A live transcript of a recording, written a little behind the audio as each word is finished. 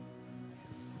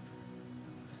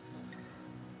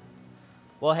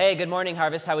Well, hey, good morning,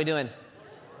 Harvest. How we doing?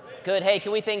 Good. Hey,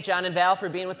 can we thank John and Val for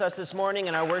being with us this morning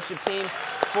and our worship team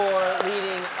for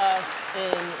leading us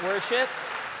in worship.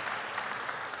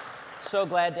 So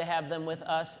glad to have them with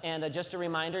us. And just a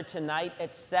reminder, tonight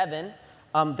at 7,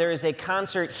 there is a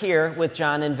concert here with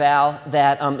John and Val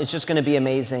that is just going to be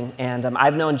amazing. And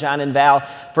I've known John and Val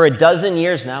for a dozen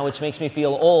years now, which makes me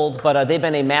feel old, but they've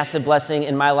been a massive blessing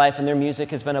in my life, and their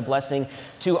music has been a blessing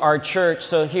to our church.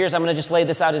 So I'm going to just lay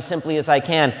this out as simply as I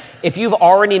can. If you've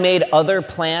already made other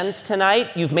plans tonight,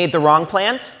 you've made the wrong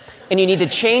plans, and you need to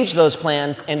change those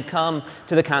plans and come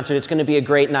to the concert. It's going to be a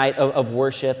great night of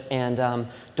worship, and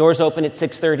doors open at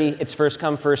 6:30. It's first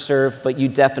come, first serve, but you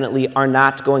definitely are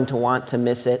not going to want to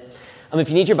miss it. If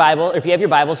you need your Bible, or if you have your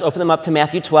Bibles, open them up to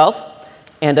Matthew 12.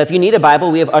 And if you need a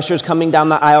Bible, we have ushers coming down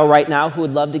the aisle right now who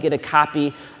would love to get a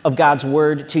copy of God's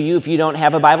Word to you. If you don't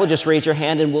have a Bible, just raise your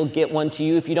hand and we'll get one to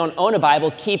you. If you don't own a Bible,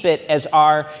 keep it as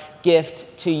our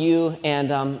gift to you.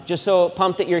 And just so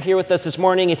pumped that you're here with us this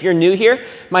morning. If you're new here,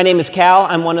 my name is Cal.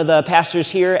 I'm one of the pastors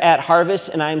here at Harvest,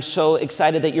 and I'm so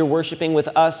excited that you're worshiping with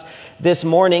us this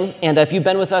morning. And if you've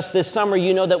been with us this summer,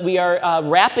 you know that we are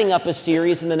wrapping up a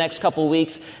series in the next couple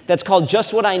weeks that's called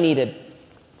Just What I Needed.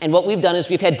 And what we've done is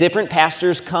we've had different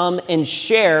pastors come and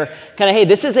share hey,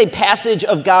 this is a passage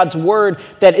of God's Word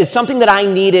that is something that I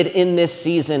needed in this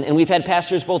season. And we've had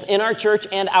pastors both in our church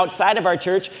and outside of our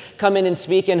church come in and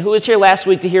speak. And who was here last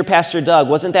week to hear Pastor Doug?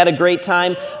 Wasn't that a great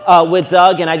time with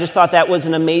Doug? And I just thought that was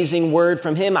an amazing word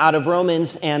from him out of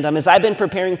Romans. And as I've been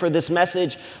preparing for this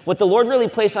message, what the Lord really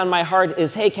placed on my heart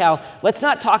is, hey, Cal, let's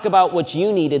not talk about what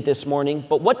you needed this morning,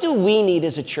 but what do we need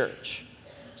as a church?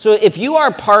 So if you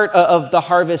are part of the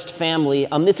Harvest family,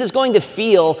 this is going to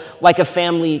feel like a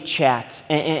family chat.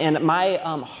 And my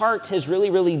heart has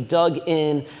really dug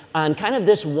in on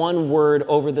this one word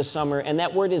over the summer, and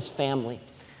that word is family.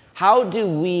 How do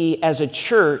we as a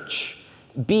church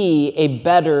be a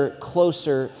better,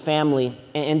 closer family?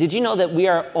 And did you know that we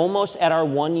are almost at our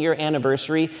 1-year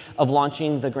anniversary of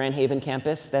launching the Grand Haven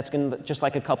campus? That's going to, just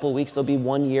like a couple of weeks, there'll be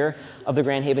 1 year of the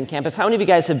Grand Haven campus. How many of you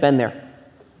guys have been there?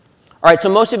 All right, so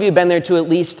most of you have been there to at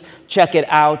least check it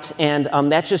out, and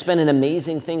that's just been an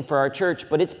amazing thing for our church,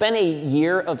 but it's been a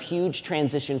year of huge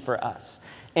transition for us.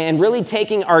 And really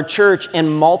taking our church and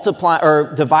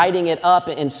dividing it up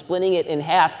and splitting it in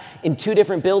half in 2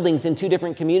 different buildings in 2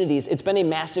 different communities. It's been a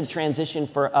massive transition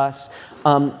for us.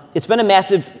 It's been a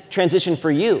massive transition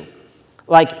for you.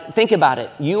 Think about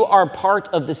it. You are part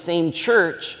of the same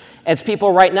church as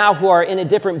people right now who are in a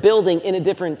different building, in a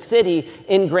different city,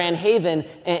 in Grand Haven.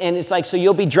 And it's so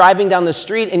you'll be driving down the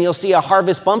street and you'll see a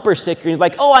Harvest bumper sticker. You're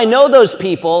like, oh, I know those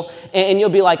people. And you'll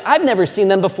be like, I've never seen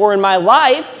them before in my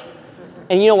life.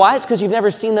 And you know why? It's because you've never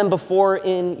seen them before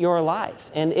in your life.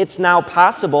 And it's now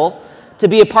possible to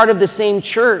be a part of the same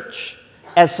church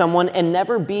as someone and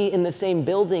never be in the same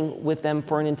building with them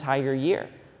for an entire year.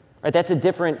 Right? That's a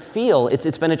different feel.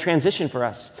 It's been a transition for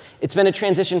us. It's been a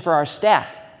transition for our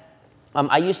staff.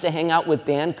 I used to hang out with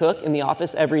Dan Cook in the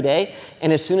office every day,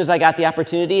 and as soon as I got the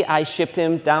opportunity, I shipped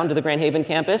him down to the Grand Haven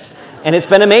campus, and it's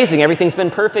been amazing. Everything's been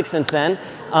perfect since then.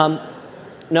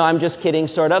 No, I'm just kidding,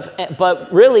 sort of. But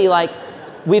really,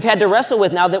 we've had to wrestle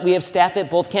with, now that we have staff at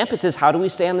both campuses, how do we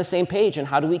stay on the same page, and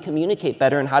how do we communicate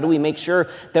better, and how do we make sure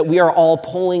that we are all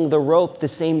pulling the rope the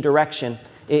same direction?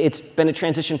 It's been a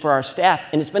transition for our staff,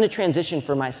 and it's been a transition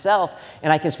for myself,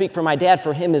 and I can speak for my dad,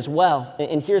 for him as well,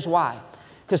 and here's why.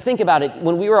 Because think about it,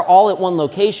 when we were all at one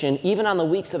location, even on the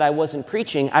weeks that I wasn't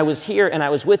preaching, I was here and I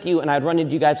was with you and I'd run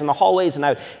into you guys in the hallways and I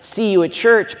would see you at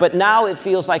church, but now it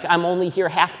feels like I'm only here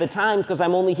half the time because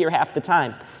I'm only here half the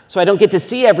time. So I don't get to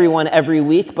see everyone every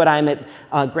week, but I'm at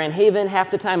Grand Haven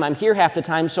half the time, I'm here half the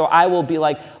time, so I will be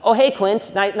like, oh, hey,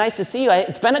 Clint, nice to see you.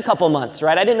 It's been a couple months,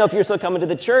 right? I didn't know if you were still coming to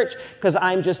the church because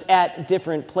I'm just at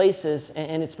different places,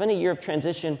 and it's been a year of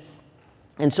transition.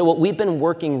 And so what we've been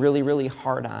working really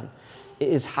hard on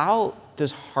is, how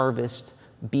does Harvest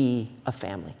be a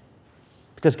family?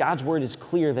 Because God's Word is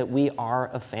clear that we are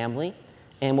a family.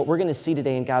 And what we're going to see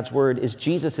today in God's Word is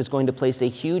Jesus is going to place a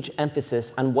huge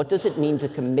emphasis on what does it mean to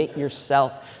commit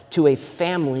yourself to a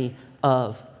family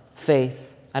of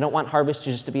faith. I don't want Harvest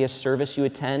just to be a service you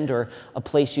attend or a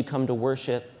place you come to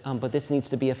worship, but this needs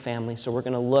to be a family. So we're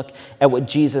going to look at what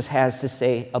Jesus has to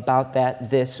say about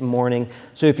that this morning.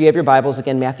 So if you have your Bibles,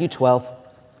 again, Matthew 12,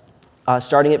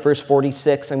 starting at verse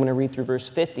 46, I'm going to read through verse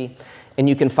 50, and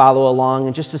you can follow along.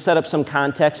 And just to set up some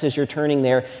context as you're turning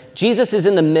there, Jesus is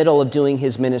in the middle of doing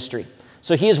his ministry.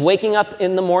 So he is waking up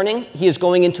in the morning, he is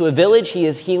going into a village, he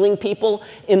is healing people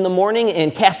in the morning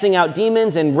and casting out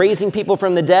demons and raising people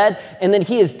from the dead, and then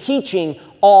he is teaching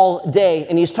all day,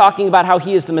 and he's talking about how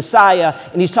he is the Messiah,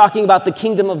 and he's talking about the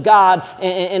kingdom of God,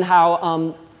 and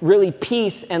how really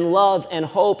peace and love and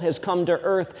hope has come to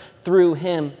earth through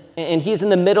him. And he's in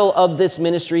the middle of this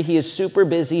ministry. He is super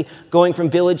busy going from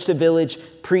village to village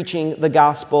preaching the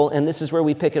gospel, and this is where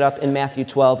we pick it up in Matthew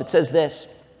 12. It says this.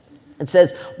 It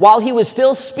says, while he was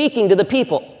still speaking to the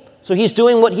people, so he's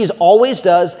doing what he always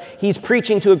does, he's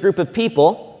preaching to a group of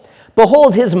people,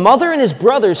 behold, his mother and his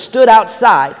brothers stood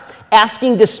outside,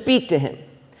 asking to speak to him.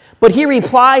 But he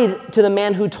replied to the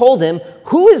man who told him,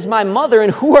 who is my mother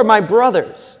and who are my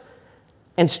brothers?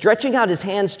 And stretching out his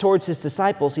hands towards his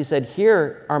disciples, he said,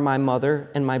 here are my mother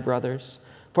and my brothers,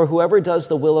 for whoever does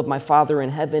the will of my Father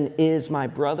in heaven is my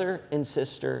brother and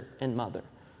sister and mother.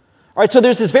 All right, so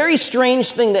there's this very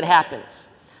strange thing that happens.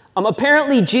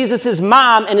 Apparently, Jesus'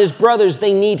 mom and his brothers,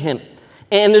 they need him.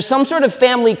 And there's some sort of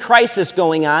family crisis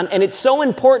going on, and it's so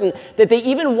important that they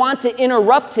even want to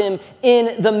interrupt him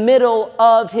in the middle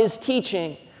of his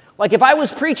teaching. Like if I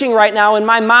was preaching right now and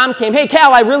my mom came, hey,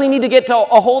 Cal, I really need to get a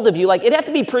hold of you. Like it'd have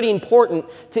to be pretty important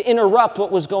to interrupt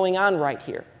what was going on right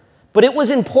here. But it was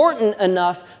important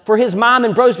enough for his mom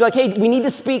and brothers to be like, hey, we need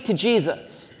to speak to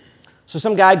Jesus. So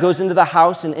some guy goes into the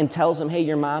house and tells him, hey,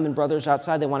 your mom and brothers are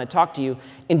outside, they want to talk to you.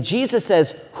 And Jesus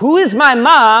says, who is my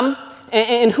mom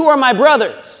and who are my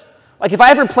brothers? Like if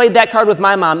I ever played that card with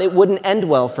my mom, it wouldn't end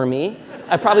well for me.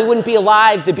 I probably wouldn't be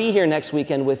alive to be here next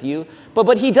weekend with you.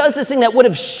 But he does this thing that would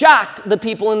have shocked the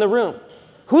people in the room.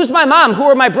 Who's my mom? Who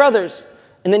are my brothers?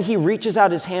 And then he reaches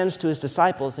out his hands to his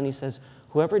disciples and he says,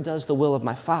 whoever does the will of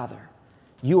my Father,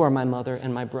 you are my mother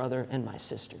and my brother and my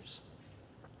sisters.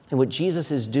 And what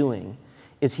Jesus is doing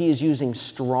is he is using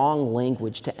strong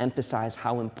language to emphasize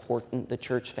how important the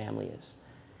church family is.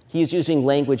 He is using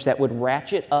language that would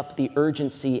ratchet up the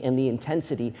urgency and the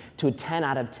intensity to a 10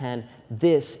 out of 10.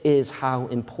 This is how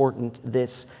important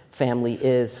this family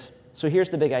is. So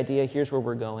here's the big idea. Here's where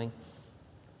we're going.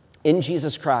 In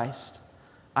Jesus Christ,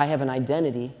 I have an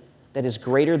identity that is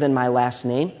greater than my last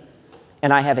name,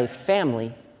 and I have a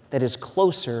family that is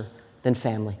closer than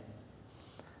family.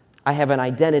 I have an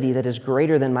identity that is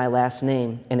greater than my last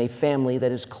name and a family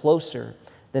that is closer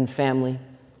than family.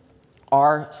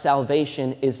 Our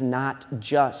salvation is not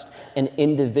just an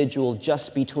individual,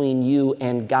 just between you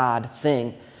and God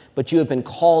thing, but you have been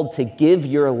called to give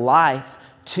your life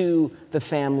to the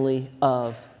family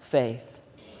of faith.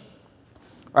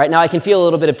 All right, now I can feel a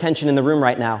little bit of tension in the room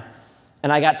right now,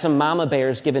 and I got some mama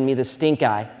bears giving me the stink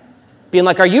eye, being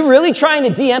like, are you really trying to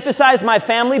de-emphasize my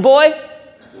family, boy?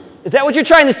 Is that what you're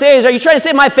trying to say? Are you trying to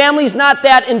say my family's not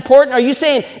that important? Are you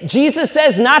saying Jesus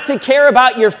says not to care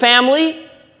about your family?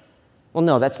 Well,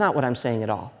 no, that's not what I'm saying at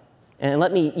all. And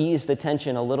let me ease the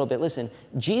tension a little bit. Listen,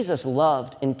 Jesus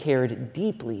loved and cared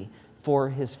deeply for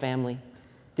his family.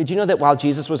 Did you know that while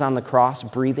Jesus was on the cross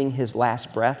breathing his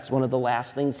last breaths, one of the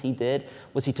last things he did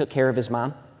was he took care of his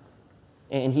mom?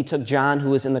 And he took John,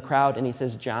 who was in the crowd, and he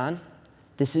says, John,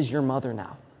 this is your mother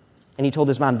now. And he told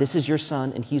his mom, this is your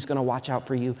son, and he's going to watch out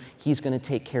for you. He's going to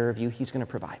take care of you. He's going to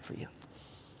provide for you.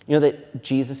 You know that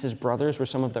Jesus' brothers were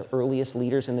some of the earliest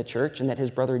leaders in the church, and that his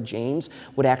brother James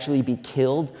would actually be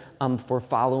killed for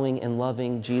following and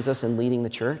loving Jesus and leading the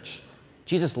church?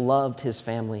 Jesus loved his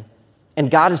family. And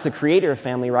God is the creator of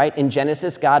family, right? In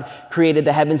Genesis, God created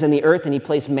the heavens and the earth, and he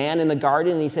placed man in the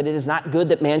garden, and he said, it is not good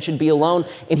that man should be alone.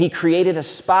 And he created a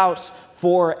spouse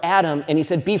for Adam, and he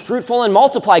said, be fruitful and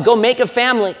multiply. Go make a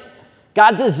family.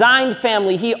 God designed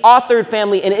family. He authored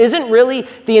family. And isn't really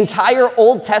the entire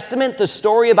Old Testament the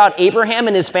story about Abraham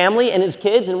and his family and his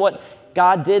kids and what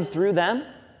God did through them?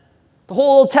 The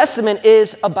whole Old Testament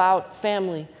is about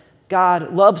family.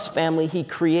 God loves family. He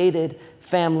created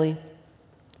family.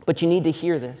 But you need to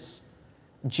hear this.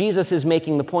 Jesus is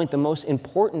making the point the most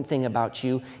important thing about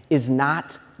you is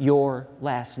not your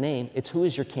last name. It's who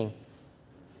is your king.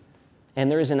 And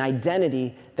there is an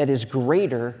identity that is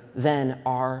greater than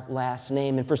our last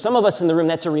name. And for some of us in the room,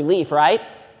 that's a relief, right?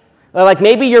 Like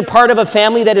maybe you're part of a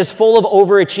family that is full of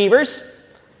overachievers,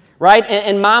 right?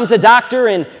 And mom's a doctor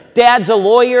and dad's a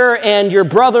lawyer and your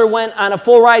brother went on a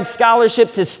full-ride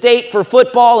scholarship to state for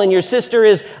football and your sister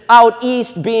is out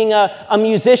east being a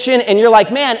musician. And you're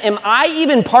like, man, am I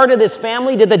even part of this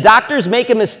family? Did the doctors make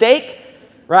a mistake,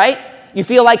 right? You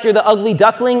feel like you're the ugly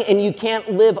duckling and you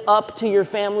can't live up to your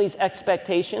family's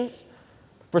expectations.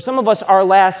 For some of us, our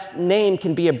last name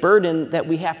can be a burden that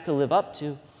we have to live up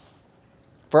to.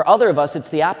 For other of us, it's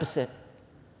the opposite,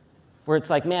 where it's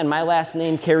like, man, my last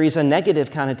name carries a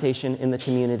negative connotation in the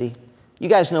community. You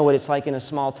guys know what it's like in a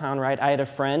small town, right? I had a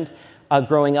friend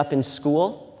growing up in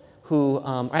school who,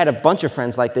 I had a bunch of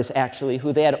friends like this actually,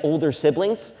 who they had older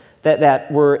siblings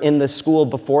that were in the school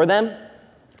before them.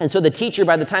 And so the teacher,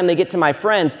 by the time they get to my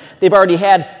friends, they've already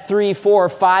had 3, 4,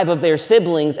 5 of their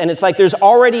siblings, and it's like there's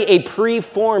already a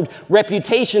pre-formed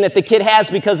reputation that the kid has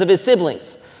because of his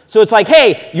siblings. So it's like,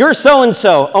 hey, you're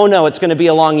so-and-so. Oh no, it's going to be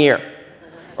a long year.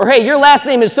 Or hey, your last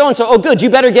name is so-and-so. Oh good, you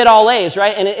better get all A's,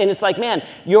 right? And it's like, man,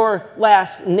 your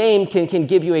last name can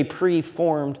give you a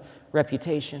pre-formed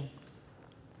reputation.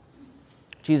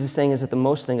 Jesus' saying is that the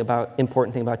most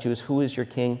important thing about you is who is your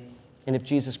king. And if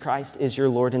Jesus Christ is your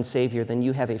Lord and Savior, then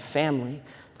you have a family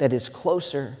that is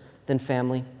closer than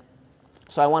family.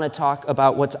 So I want to talk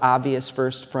about what's obvious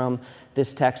first from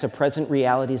this text, a present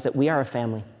reality is that we are a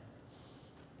family.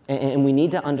 And we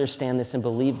need to understand this and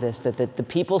believe this, that the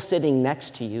people sitting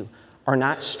next to you are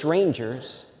not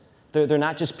strangers. They're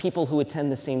not just people who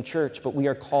attend the same church, but we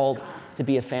are called to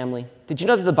be a family. Did you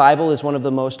know that the Bible is one of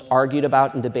the most argued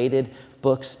about and debated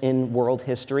books in world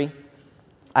history?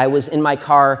 I was in my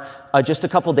car just a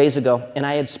couple days ago, and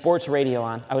I had sports radio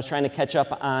on. I was trying to catch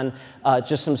up on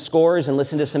just some scores and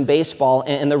listen to some baseball,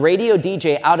 and the radio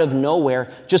DJ, out of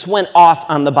nowhere, just went off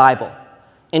on the Bible.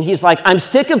 And he's like, I'm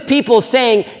sick of people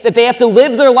saying that they have to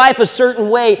live their life a certain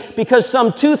way because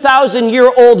some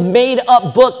 2,000-year-old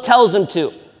made-up book tells them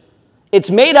to. It's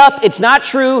made up, it's not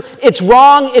true, it's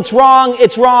wrong, it's wrong,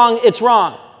 it's wrong, it's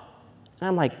wrong. And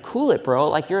I'm like, cool it, bro.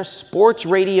 Like, you're a sports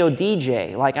radio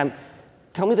DJ. Like,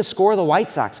 tell me the score of the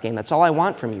White Sox game. That's all I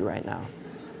want from you right now.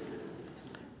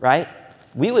 Right?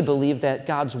 We would believe that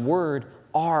God's word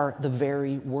are the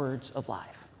very words of life.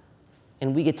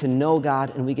 And we get to know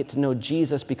God and we get to know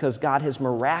Jesus because God has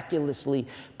miraculously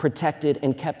protected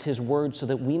and kept his word so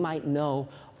that we might know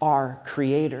our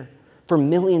Creator. For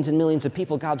millions and millions of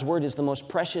people, God's word is the most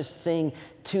precious thing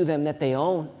to them that they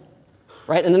own.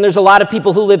 Right? And then there's a lot of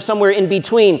people who live somewhere in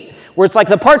between, where it's like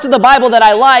the parts of the Bible that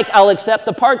I like, I'll accept.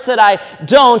 The parts that I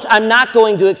don't, I'm not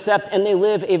going to accept. And they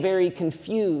live a very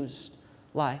confused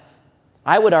life.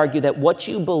 I would argue that what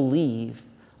you believe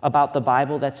about the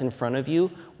Bible that's in front of you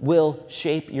will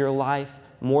shape your life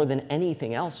more than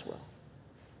anything else will.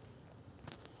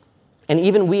 And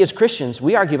even we as Christians,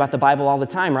 we argue about the Bible all the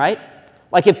time, right?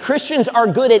 Like if Christians are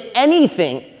good at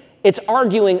anything, it's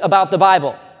arguing about the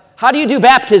Bible. How do you do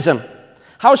baptism?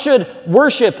 How should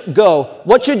worship go?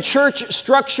 What should church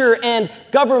structure and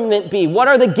government be? What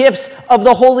are the gifts of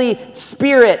the Holy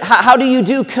Spirit? How do you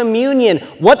do communion?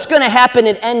 What's going to happen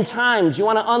at end times? You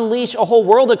want to unleash a whole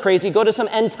world of crazy? Go to some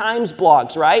end times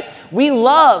blogs, right? We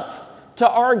love to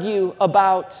argue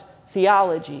about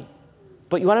theology.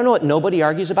 But you want to know what nobody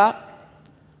argues about?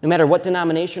 No matter what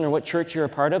denomination or what church you're a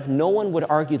part of, no one would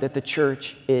argue that the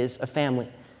church is a family.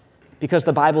 Because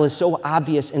the Bible is so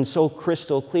obvious and so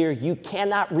crystal clear, you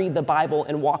cannot read the Bible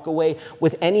and walk away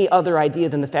with any other idea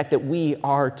than the fact that we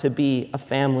are to be a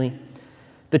family.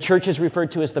 The church is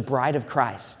referred to as the bride of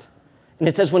Christ. And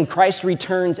it says when Christ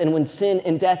returns and when sin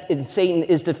and death and Satan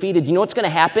is defeated, you know what's going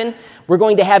to happen? We're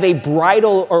going to have a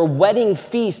bridal or wedding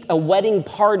feast, a wedding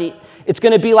party. It's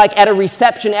going to be like at a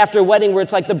reception after a wedding where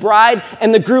it's like the bride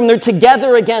and the groom, they're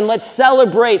together again. Let's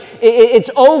celebrate. It's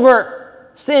over.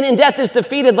 Sin and death is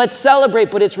defeated. Let's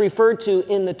celebrate, but it's referred to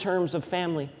in the terms of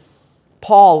family.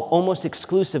 Paul, almost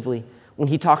exclusively, when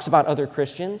he talks about other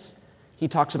Christians, he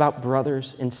talks about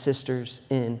brothers and sisters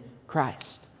in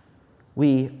Christ.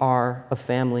 We are a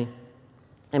family.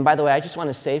 And by the way, I just want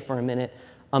to say for a minute,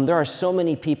 there are so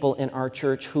many people in our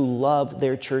church who love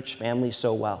their church family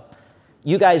so well.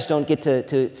 You guys don't get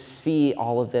to see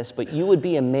all of this, but you would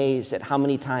be amazed at how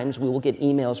many times we will get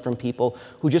emails from people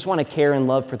who just want to care and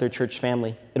love for their church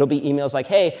family. It'll be emails like,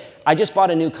 hey, I just bought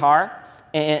a new car,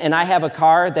 and I have a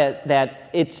car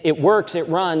that it works, it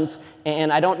runs,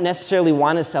 and I don't necessarily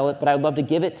want to sell it, but I'd love to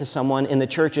give it to someone in the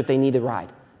church if they need a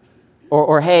ride.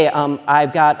 Or hey,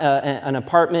 I've got an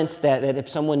apartment that if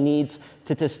someone needs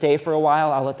to stay for a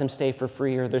while, I'll let them stay for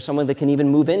free. Or there's someone that can even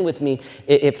move in with me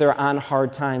if they're on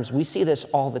hard times. We see this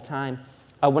all the time.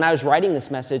 When I was writing this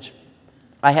message,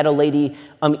 I had a lady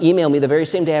email me the very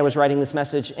same day I was writing this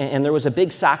message, and there was a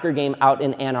big soccer game out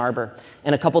in Ann Arbor.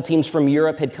 And a couple teams from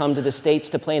Europe had come to the States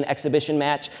to play an exhibition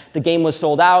match. The game was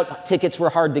sold out. Tickets were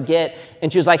hard to get.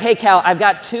 And she was like, hey, Cal, I've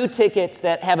got 2 tickets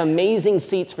that have amazing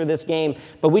seats for this game,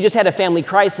 but we just had a family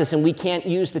crisis and we can't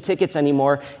use the tickets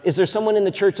anymore. Is there someone in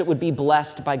the church that would be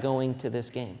blessed by going to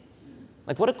this game?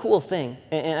 Like, what a cool thing.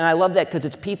 And I love that because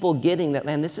it's people getting that,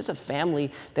 man, this is a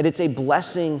family, that it's a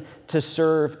blessing to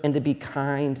serve and to be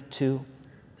kind to.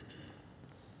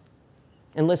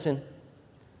 And listen,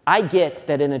 I get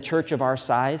that in a church of our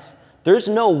size, there's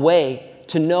no way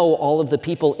to know all of the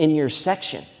people in your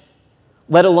section,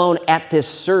 let alone at this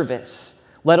service,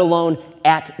 let alone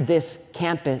at this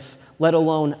campus, let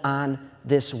alone on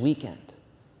this weekend.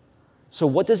 So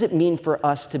what does it mean for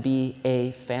us to be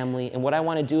a family? And what I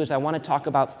want to do is I want to talk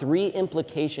about 3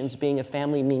 implications being a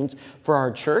family means for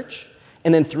our church,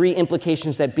 and then 3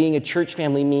 implications that being a church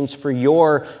family means for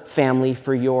your family,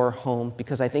 for your home,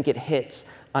 because I think it hits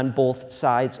on both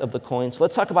sides of the coin. So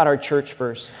let's talk about our church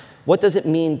first. What does it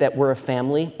mean that we're a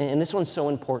family? And this one's so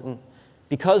important.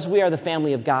 Because we are the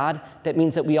family of God, that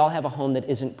means that we all have a home that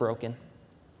isn't broken.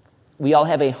 We all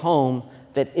have a home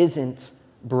that isn't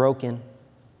broken.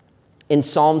 In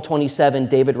Psalm 27,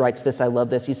 David writes this, I love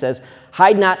this. He says,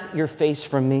 "Hide not your face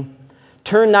from me.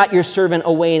 Turn not your servant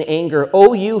away in anger.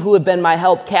 O you who have been my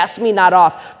help, cast me not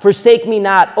off. Forsake me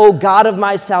not, O God of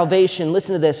my salvation."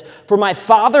 Listen to this. "For my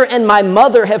father and my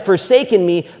mother have forsaken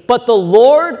me, but the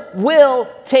Lord will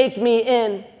take me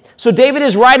in." So David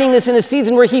is writing this in a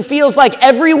season where he feels like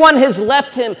everyone has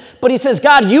left him, but he says,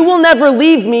 God, you will never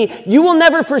leave me. You will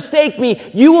never forsake me.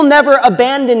 You will never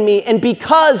abandon me. And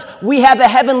because we have a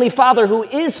heavenly Father who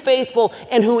is faithful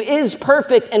and who is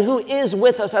perfect and who is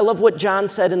with us, I love what John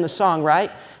said in the song, right?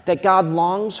 That God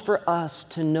longs for us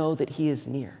to know that he is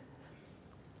near.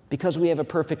 Because we have a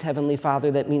perfect heavenly Father,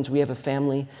 that means we have a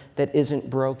family that isn't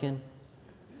broken.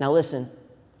 Now listen,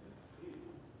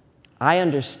 I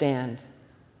understand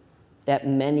that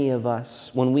many of us,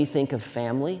 when we think of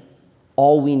family,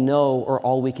 all we know or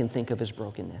all we can think of is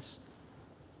brokenness.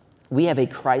 We have a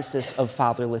crisis of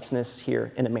fatherlessness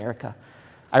here in America.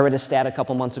 I read a stat a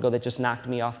couple months ago that just knocked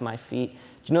me off my feet. Do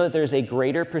you know that there's a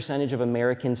greater percentage of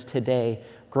Americans today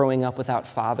growing up without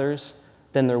fathers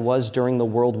than there was during the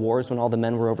world wars when all the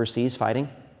men were overseas fighting?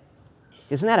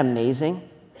 Isn't that amazing?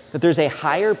 That there's a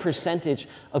higher percentage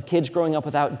of kids growing up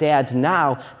without dads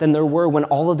now than there were when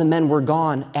all of the men were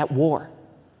gone at war.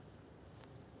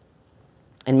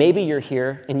 And maybe you're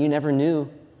here and you never knew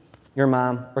your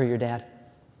mom or your dad.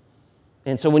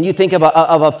 And so when you think of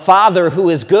a father who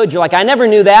is good, you're like, I never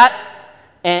knew that.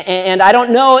 And I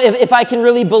don't know if I can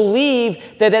really believe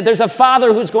that there's a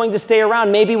father who's going to stay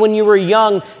around. Maybe when you were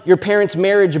young, your parents'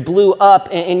 marriage blew up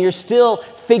and you're still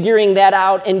figuring that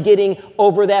out and getting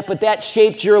over that, but that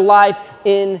shaped your life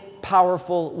in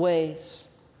powerful ways.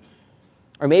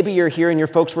 Or maybe you're here and your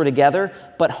folks were together,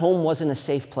 but home wasn't a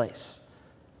safe place.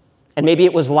 And maybe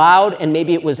it was loud, and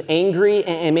maybe it was angry,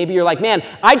 and maybe you're like, man,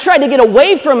 I tried to get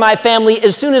away from my family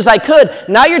as soon as I could.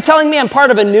 Now you're telling me I'm part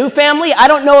of a new family? I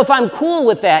don't know if I'm cool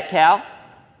with that, Cal.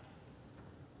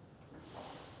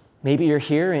 Maybe you're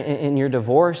here and you're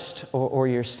divorced, or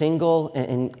you're single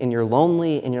and you're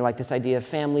lonely, and you're like, this idea of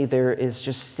family, there is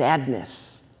just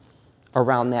sadness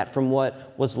around that from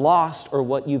what was lost or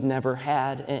what you've never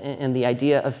had, and the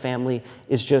idea of family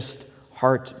is just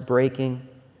heartbreaking.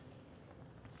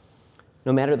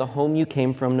 No matter the home you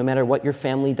came from, no matter what your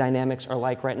family dynamics are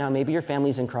like right now, maybe your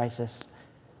family's in crisis.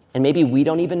 And maybe we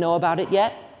don't even know about it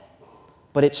yet,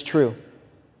 but it's true.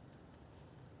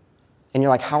 And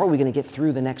you're like, how are we going to get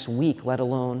through the next week, let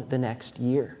alone the next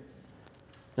year?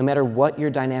 No matter what your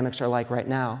dynamics are like right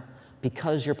now,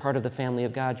 because you're part of the family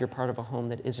of God, you're part of a home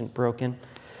that isn't broken.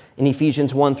 In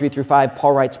Ephesians 1:3-5,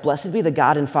 Paul writes, "Blessed be the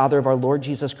God and Father of our Lord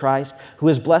Jesus Christ, who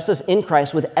has blessed us in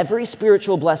Christ with every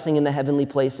spiritual blessing in the heavenly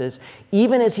places,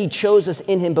 even as he chose us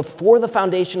in him before the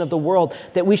foundation of the world,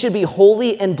 that we should be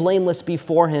holy and blameless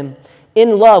before him.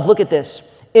 In love," look at this,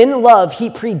 "in love he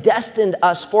predestined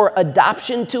us for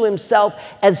adoption to himself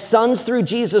as sons through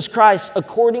Jesus Christ,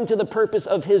 according to the purpose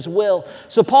of his will."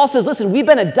 So Paul says, listen, we've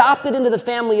been adopted into the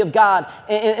family of God.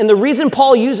 And the reason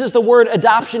Paul uses the word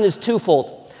adoption is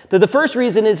twofold. The first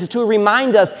reason is to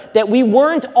remind us that we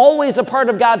weren't always a part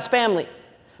of God's family.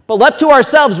 But left to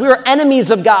ourselves, we were enemies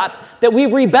of God, that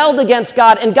we've rebelled against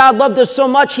God, and God loved us so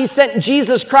much, he sent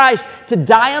Jesus Christ to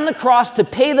die on the cross to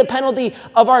pay the penalty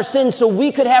of our sins so we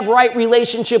could have right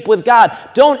relationship with God.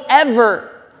 Don't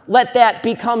ever let that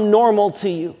become normal to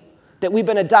you, that we've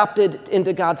been adopted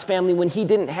into God's family when he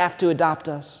didn't have to adopt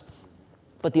us.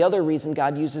 But the other reason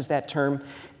God uses that term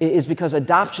is because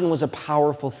adoption was a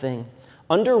powerful thing.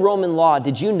 Under Roman law,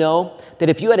 did you know that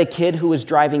if you had a kid who was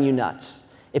driving you nuts,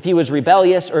 if he was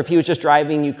rebellious or if he was just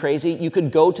driving you crazy, you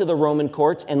could go to the Roman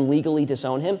courts and legally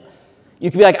disown him?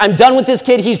 You could be like, I'm done with this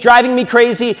kid. He's driving me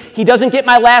crazy. He doesn't get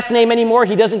my last name anymore.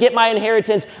 He doesn't get my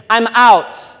inheritance. I'm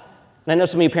out. And I know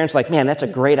some of you parents are like, man, that's a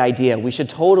great idea. We should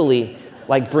totally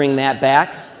bring that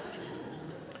back.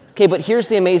 Okay, but here's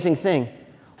the amazing thing.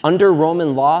 Under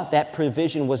Roman law, that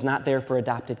provision was not there for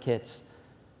adopted kids.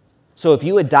 So if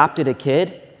you adopted a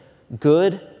kid,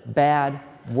 good, bad,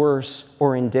 worse,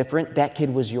 or indifferent, that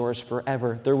kid was yours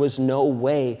forever. There was no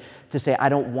way to say, I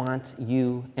don't want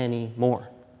you anymore.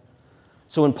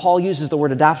 So when Paul uses the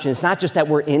word adoption, it's not just that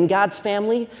we're in God's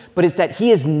family, but it's that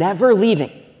he is never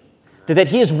leaving, that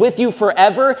he is with you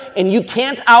forever, and you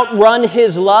can't outrun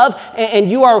his love,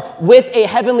 and you are with a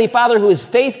heavenly Father who is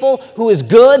faithful, who is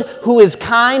good, who is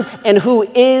kind, and who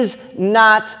is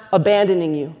not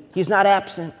abandoning you. He's not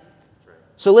absent.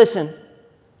 So listen,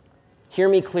 hear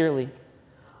me clearly.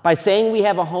 By saying we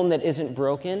have a home that isn't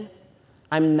broken,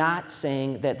 I'm not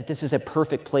saying that this is a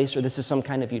perfect place or this is some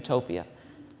kind of utopia.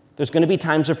 There's going to be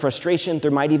times of frustration.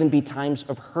 There might even be times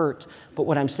of hurt. But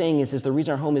what I'm saying is the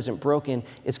reason our home isn't broken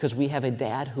is because we have a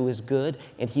dad who is good,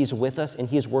 and he's with us, and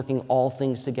he is working all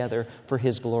things together for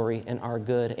his glory and our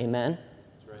good. Amen?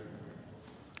 That's right.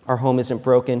 Our home isn't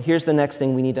broken. Here's the next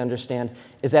thing we need to understand,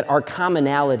 is that our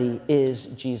commonality is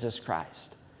Jesus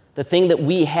Christ. The thing that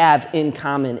we have in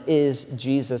common is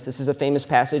Jesus. This is a famous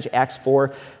passage, Acts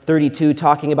 4:32,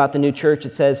 talking about the new church.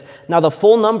 It says, "Now the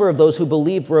full number of those who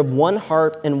believed were of one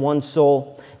heart and one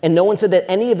soul. And no one said that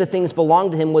any of the things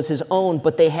belonged to him was his own,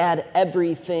 but they had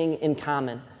everything in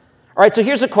common." All right, so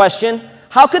here's a question.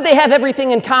 How could they have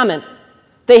everything in common?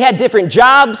 They had different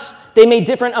jobs. They made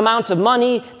different amounts of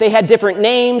money. They had different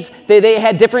names. They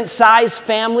had different size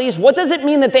families. What does it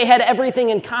mean that they had everything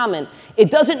in common? It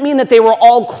doesn't mean that they were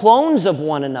all clones of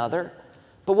one another.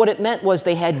 But what it meant was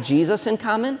they had Jesus in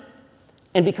common.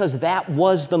 And because that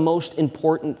was the most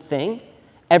important thing,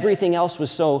 everything else was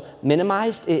so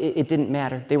minimized, it didn't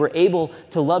matter. They were able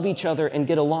to love each other and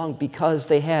get along because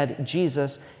they had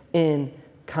Jesus in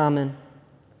common.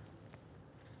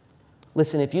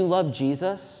 Listen, if you love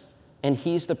Jesus, and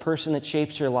he's the person that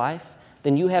shapes your life,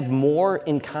 then you have more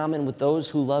in common with those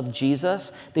who love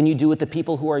Jesus than you do with the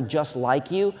people who are just like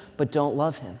you but don't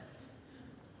love him.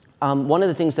 One of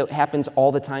the things that happens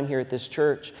all the time here at this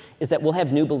church is that we'll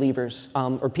have new believers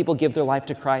or people give their life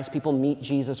to Christ. People meet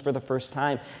Jesus for the first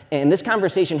time. And this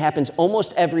conversation happens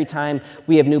almost every time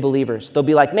we have new believers. They'll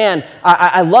be like, man,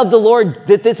 I love the Lord.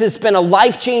 This has been a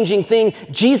life-changing thing.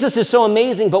 Jesus is so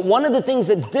amazing. But one of the things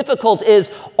that's difficult is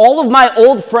all of my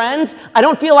old friends, I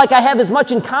don't feel like I have as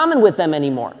much in common with them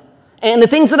anymore. And the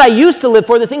things that I used to live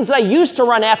for, the things that I used to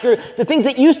run after, the things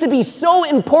that used to be so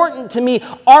important to me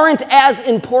aren't as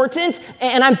important.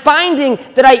 And I'm finding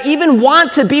that I even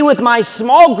want to be with my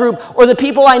small group or the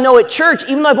people I know at church,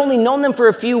 even though I've only known them for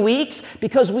a few weeks,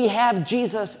 because we have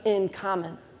Jesus in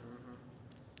common.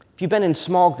 If you've been in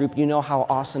small group, you know how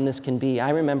awesome this can be.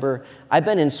 I remember I've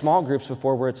been in small groups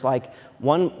before where it's like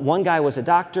one guy was a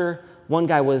doctor, one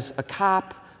guy was a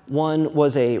cop, one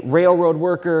was a railroad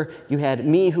worker. You had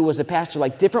me who was a pastor,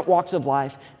 like different walks of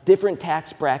life, different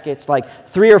tax brackets. Like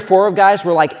 3 or 4 of guys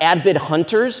were like avid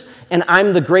hunters, and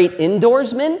I'm the great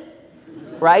indoorsman,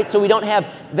 right? So we don't have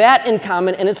that in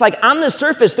common. And it's like on the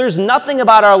surface, there's nothing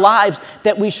about our lives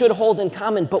that we should hold in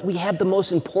common, but we have the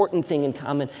most important thing in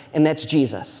common, and that's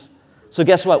Jesus. So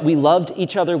guess what? We loved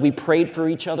each other. We prayed for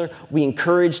each other. We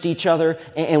encouraged each other.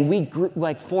 And we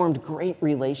formed great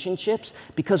relationships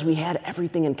because we had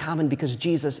everything in common because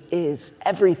Jesus is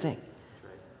everything.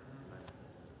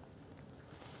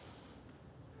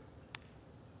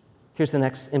 Here's the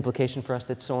next implication for us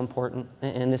that's so important.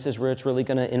 And this is where it's really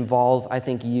going to involve, I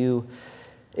think, you.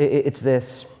 It's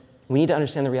this. We need to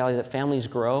understand the reality that families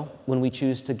grow when we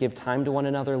choose to give time to one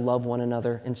another, love one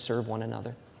another, and serve one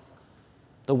another.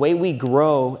 The way we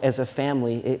grow as a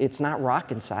family, it's not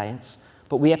rocket science,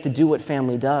 but we have to do what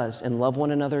family does and love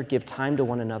one another, give time to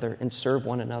one another, and serve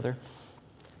one another.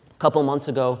 A couple months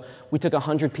ago, we took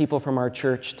 100 people from our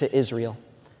church to Israel.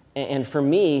 And for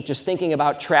me, just thinking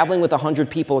about traveling with 100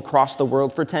 people across the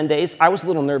world for 10 days, I was a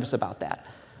little nervous about that.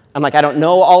 I'm like, I don't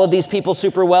know all of these people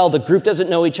super well. The group doesn't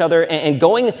know each other. And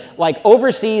going like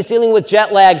overseas, dealing with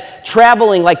jet lag,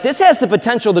 traveling, like this has the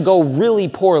potential to go really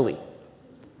poorly.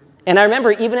 And I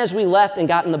remember even as we left and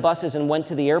got in the buses and went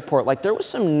to the airport, like there was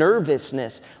some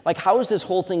nervousness. Like, how is this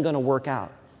whole thing going to work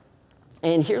out?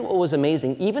 And here's what was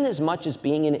amazing. Even as much as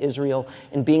being in Israel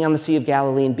and being on the Sea of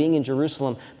Galilee and being in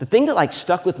Jerusalem, the thing that like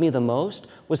stuck with me the most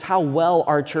was how well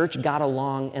our church got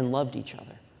along and loved each other.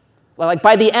 Like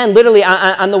by the end, literally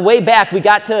on the way back, we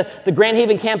got to the Grand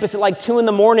Haven campus at like 2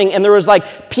 a.m. and there was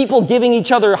like people giving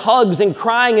each other hugs and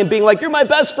crying and being like, "You're my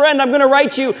best friend. I'm going to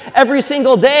write you every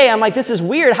single day." I'm like, this is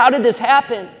weird. How did this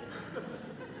happen?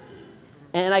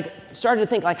 And I started to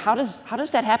think like, how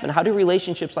does that happen? How do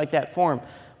relationships like that form?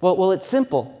 Well, it's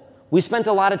simple. We spent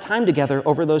a lot of time together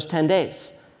over those 10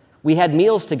 days. We had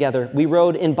meals together. We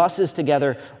rode in buses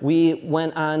together. We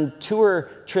went on tour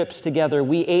trips together.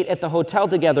 We ate at the hotel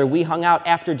together. We hung out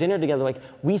after dinner together. Like,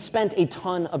 we spent a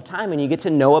ton of time, and you get to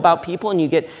know about people and you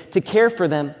get to care for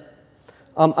them.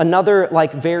 Another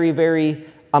very, very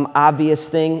obvious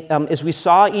thing is we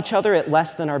saw each other at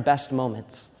less than our best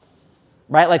moments.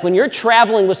 Right? Like, when you're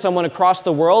traveling with someone across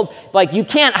the world, like, you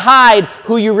can't hide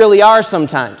who you really are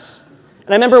sometimes. And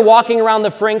I remember walking around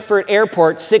the Frankfurt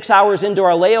airport 6 hours into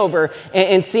our layover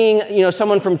and seeing,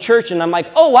 someone from church, and I'm like,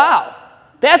 oh, wow,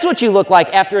 that's what you look like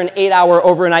after an 8-hour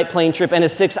overnight plane trip and a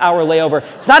 6-hour layover.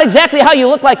 It's not exactly how you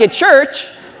look like at church,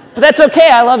 but that's okay.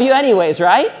 I love you anyways,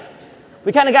 right?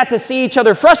 We kind of got to see each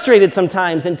other frustrated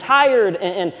sometimes and tired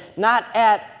and not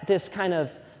at this kind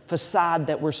of facade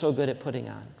that we're so good at putting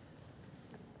on,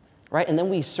 right? And then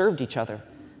we served each other.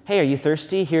 Hey, are you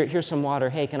thirsty? Here's some water.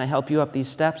 Hey, can I help you up these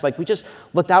steps? Like, we just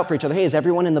looked out for each other. Hey, is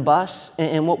everyone in the bus?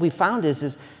 And what we found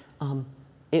is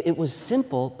it was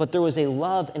simple, but there was a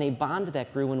love and a bond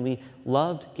that grew when we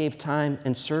loved, gave time,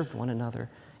 and served one another.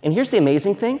 And here's the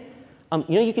amazing thing.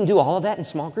 You can do all of that in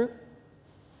small group.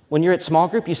 When you're at small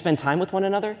group, you spend time with one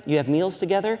another. You have meals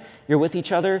together. You're with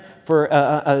each other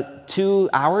for 2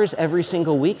 hours every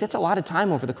single week. That's a lot of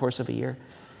time over the course of a year.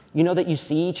 You know that you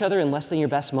see each other in less than your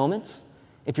best moments.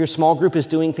 If your small group is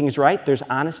doing things right, there's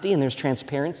honesty and there's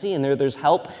transparency and there's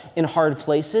help in hard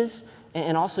places.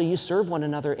 And also you serve one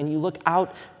another and you look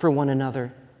out for one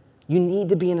another. You need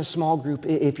to be in a small group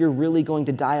if you're really going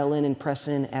to dial in and press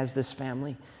in as this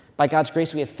family. By God's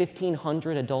grace, we have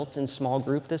 1,500 adults in small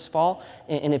group this fall.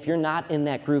 And if you're not in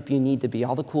that group, you need to be.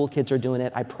 All the cool kids are doing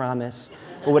it, I promise.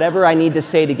 But whatever I need to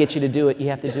say to get you to do it, you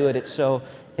have to do it. It's so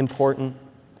important.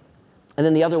 And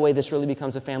then the other way this really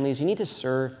becomes a family is you need to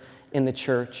serve in the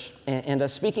church. And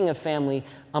speaking of family,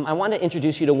 I want to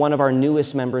introduce you to one of our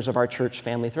newest members of our church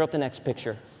family. Throw up the next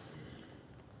picture.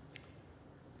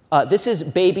 This is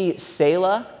baby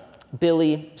Selah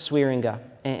Billy Swearinga.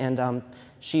 And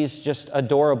she's just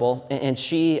adorable. And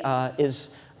she is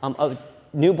a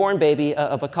newborn baby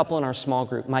of a couple in our small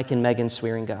group, Mike and Megan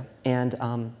Swearinga.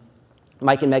 And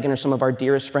Mike and Megan are some of our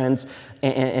dearest friends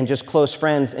and just close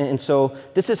friends. And so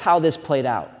this is how this played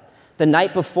out. The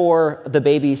night before the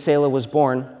baby Selah was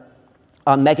born,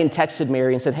 Megan texted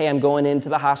Mary and said, hey, I'm going into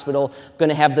the hospital, I'm going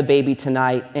to have the baby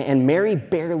tonight. And Mary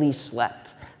barely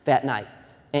slept that night.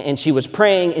 And she was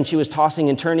praying and she was tossing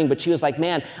and turning, but she was like,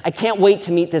 man, I can't wait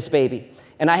to meet this baby.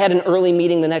 And I had an early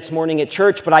meeting the next morning at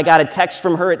church, but I got a text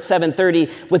from her at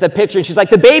 7:30 with a picture. And she's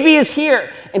like, the baby is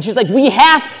here. And she's like, we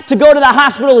have to go to the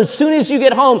hospital as soon as you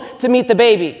get home to meet the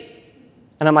baby.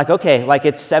 And I'm like, okay, like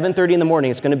it's 7:30 in the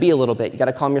morning. It's going to be a little bit. You got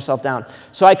to calm yourself down.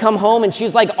 So I come home and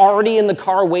she's like already in the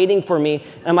car waiting for me.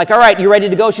 And I'm like, all right, you ready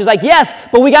to go? She's like, yes,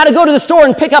 but we got to go to the store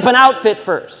and pick up an outfit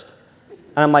first.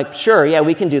 And I'm like, sure, yeah,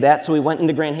 we can do that. So we went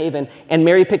into Grand Haven, and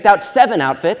Mary picked out 7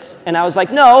 outfits. And I was like,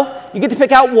 no, you get to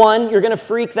pick out 1. You're going to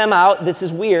freak them out. This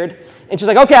is weird. And she's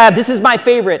like, okay, this is my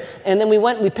favorite. And then we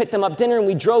went and we picked them up dinner, and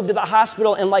we drove to the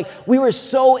hospital. And we were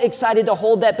so excited to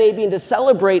hold that baby and to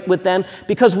celebrate with them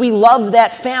because we love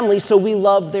that family, so we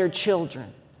love their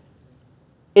children.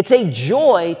 It's a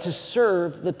joy to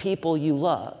serve the people you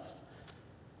love.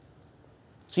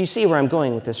 So you see where I'm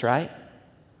going with this, right?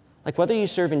 Like whether you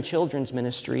serve in children's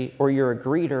ministry or you're a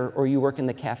greeter or you work in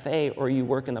the cafe or you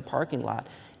work in the parking lot,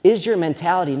 is your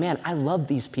mentality, man, I love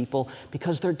these people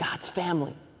because they're God's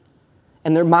family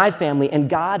and they're my family, and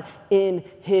God in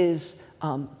his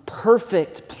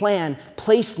perfect plan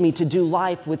placed me to do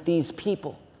life with these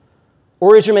people?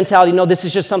 Or is your mentality, no, this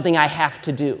is just something I have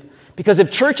to do? Because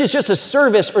if church is just a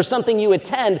service or something you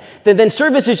attend, then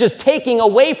service is just taking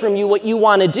away from you what you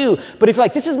want to do. But if you're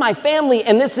like, this is my family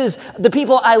and this is the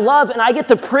people I love and I get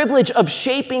the privilege of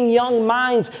shaping young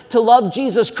minds to love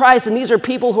Jesus Christ and these are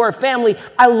people who are family,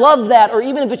 I love that. Or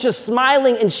even if it's just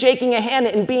smiling and shaking a hand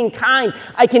and being kind,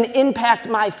 I can impact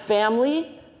my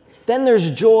family, then there's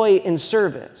joy in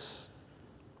service.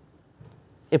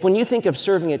 If when you think of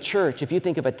serving at church, if you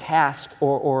think of a task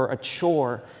or a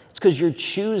chore, it's because you're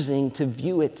choosing to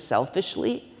view it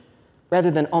selfishly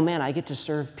rather than, oh man, I get to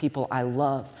serve people I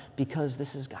love because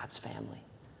this is God's family.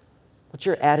 What's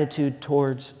your attitude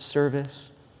towards service?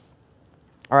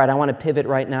 All right, I want to pivot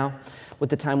right now with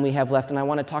the time we have left, and I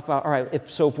want to talk about, all right,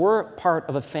 if we're part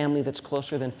of a family that's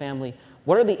closer than family,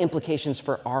 what are the implications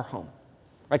for our home?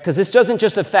 Right? Because this doesn't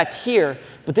just affect here,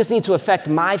 but this needs to affect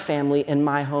my family and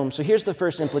my home. So here's the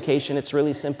first implication. It's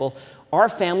really simple. Our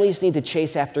families need to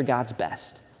chase after God's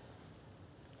best.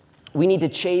 We need to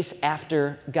chase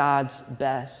after God's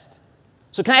best.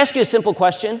 So can I ask you a simple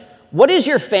question? What is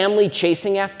your family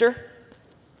chasing after?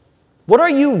 What are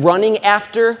you running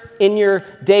after in your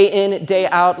day in, day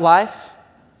out life?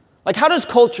 Like, how does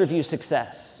culture view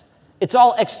success? It's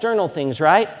all external things,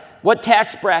 right? What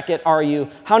tax bracket are you?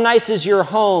 How nice is your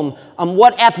home?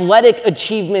 What athletic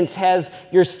achievements has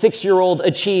your 6-year-old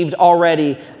achieved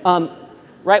already?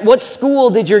 Right? What school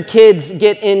did your kids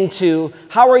get into?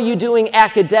 How are you doing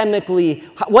academically?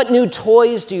 What new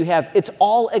toys do you have? It's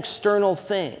all external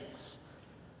things.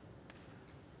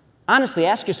 Honestly,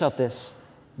 ask yourself this.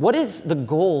 What is the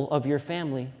goal of your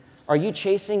family? Are you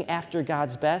chasing after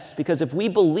God's best? Because if we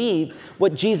believe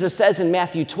what Jesus says in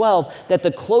Matthew 12, that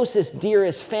the closest,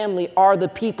 dearest family are the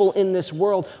people in this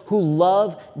world who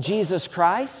love Jesus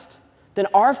Christ, then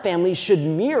our family should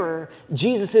mirror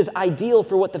Jesus' ideal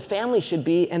for what the family should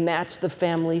be, and that's the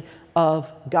family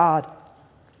of God.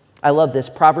 I love this.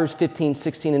 Proverbs 15,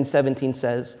 16, and 17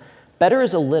 says, "Better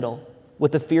is a little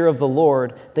with the fear of the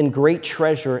Lord than great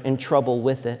treasure and trouble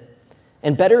with it.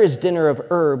 And better is dinner of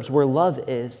herbs where love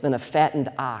is than a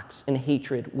fattened ox and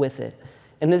hatred with it."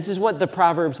 And this is what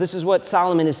this is what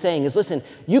Solomon is saying is, listen,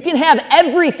 you can have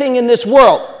everything in this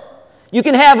world. You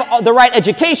can have the right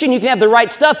education, you can have the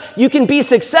right stuff, you can be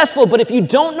successful, but if you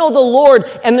don't know the Lord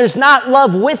and there's not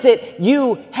love with it,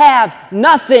 you have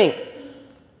nothing.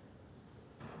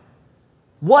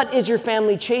 What is your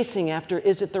family chasing after?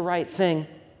 Is it the right thing?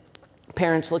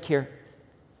 Parents, look here.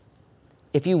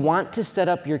 If you want to set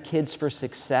up your kids for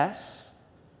success,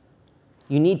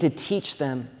 you need to teach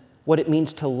them what it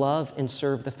means to love and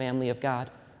serve the family of God.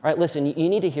 All right, listen, you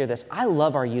need to hear this. I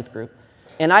love our youth group.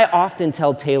 And I often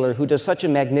tell Taylor, who does such a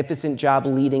magnificent job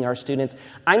leading our students,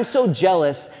 I'm so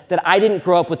jealous that I didn't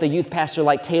grow up with a youth pastor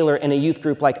like Taylor and a youth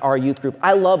group like our youth group.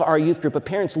 I love our youth group, but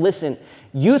parents, listen,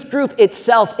 youth group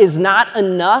itself is not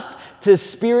enough to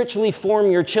spiritually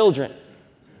form your children.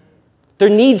 There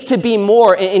needs to be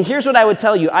more. And here's what I would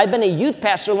tell you. I've been a youth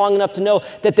pastor long enough to know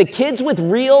that the kids with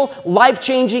real,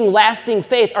 life-changing, lasting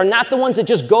faith are not the ones that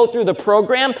just go through the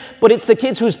program, but it's the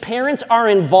kids whose parents are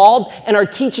involved and are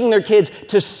teaching their kids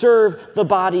to serve the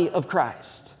body of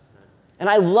Christ. And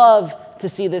I love to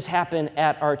see this happen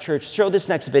at our church. Show this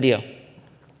next video.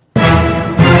 All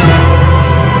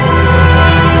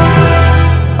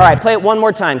right, play it one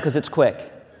more time because it's quick.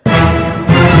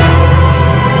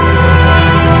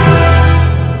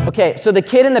 Okay, so the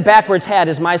kid in the backwards hat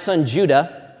is my son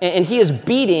Judah, and he is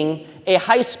beating a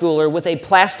high schooler with a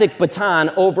plastic baton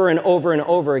over and over and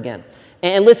over again.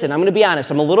 And listen, I'm going to be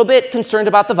honest, I'm a little bit concerned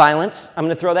about the violence. I'm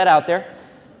going to throw that out there.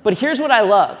 But here's what I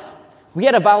love. We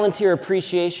had a volunteer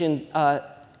appreciation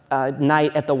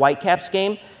night at the Whitecaps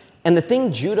game, and the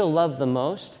thing Judah loved the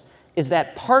most is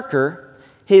that Parker,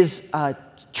 his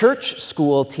church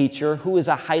school teacher, who is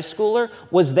a high schooler,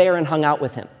 was there and hung out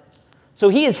with him. So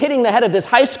he is hitting the head of this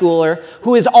high schooler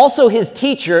who is also his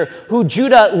teacher, who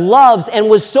Judah loves and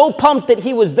was so pumped that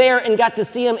he was there and got to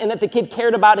see him and that the kid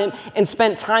cared about him and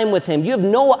spent time with him. You have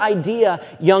no idea,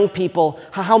 young people,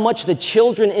 how much the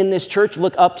children in this church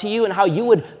look up to you and how you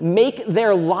would make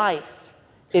their life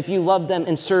if you loved them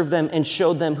and served them and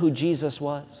showed them who Jesus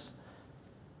was.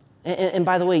 And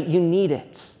by the way, you need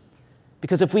it.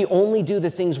 Because if we only do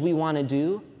the things we want to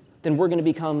do, then we're going to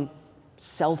become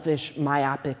selfish,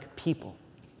 myopic people.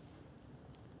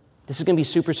 This is going to be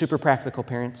super, super practical,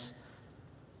 parents.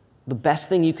 The best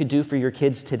thing you could do for your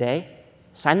kids today,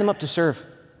 sign them up to serve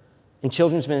in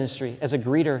children's ministry, as a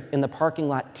greeter in the parking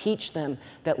lot. Teach them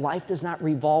that life does not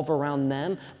revolve around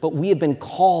them, but we have been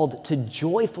called to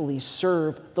joyfully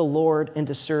serve the Lord and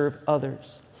to serve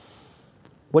others.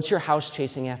 What's your house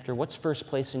chasing after? What's first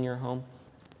place in your home?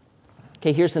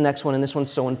 Okay, here's the next one, and this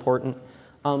one's so important.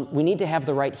 We need to have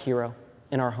the right hero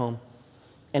in our home,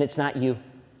 and it's not you.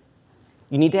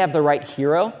 You need to have the right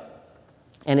hero,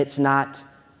 and it's not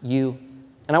you.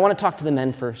 And I want to talk to the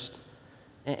men first.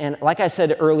 And like I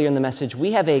said earlier in the message,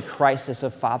 we have a crisis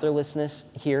of fatherlessness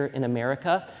here in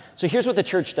America. So here's what the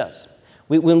church does.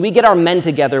 When we get our men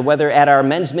together, whether at our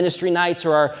men's ministry nights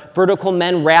or our vertical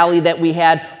men rally that we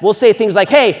had, we'll say things like,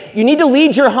 hey, you need to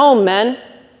lead your home, men.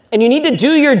 And you need to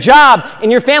do your job,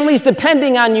 and your family's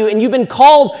depending on you, and you've been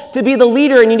called to be the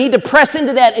leader, and you need to press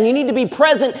into that, and you need to be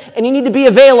present, and you need to be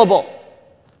available.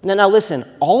 Now listen,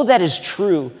 all of that is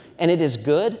true, and it is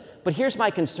good, but here's my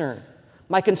concern.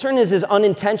 My concern is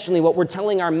unintentionally what we're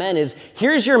telling our men is,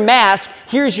 here's your mask,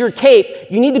 here's your cape,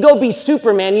 you need to go be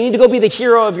Superman, you need to go be the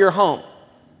hero of your home.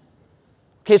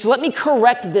 Okay, so let me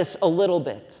correct this a little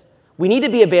bit. We need to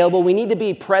be available, we need to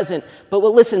be present, but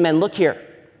listen, men, look here.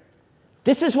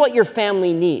 This is what your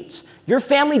family needs. Your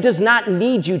family does not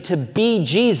need you to be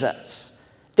Jesus.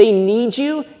 They need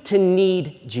you to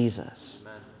need Jesus.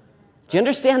 Amen. Do you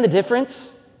understand the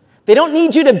difference? They don't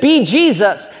need you to be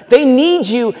Jesus. They need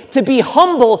you to be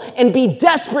humble and be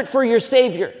desperate for your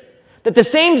Savior. That the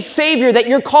same Savior that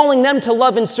you're calling them to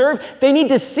love and serve, they need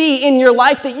to see in your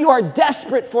life that you are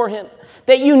desperate for Him,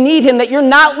 that you need Him, that you're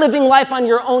not living life on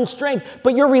your own strength,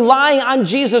 but you're relying on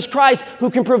Jesus Christ who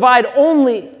can provide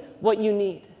only what you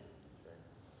need.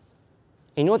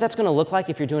 And you know what that's going to look like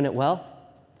if you're doing it well?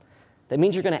 That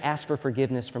means you're going to ask for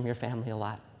forgiveness from your family a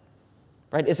lot.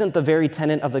 Right? Isn't the very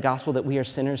tenet of the gospel that we are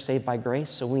sinners saved by grace?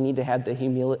 So we need to have the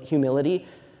humility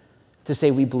to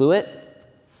say we blew it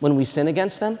when we sin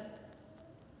against them.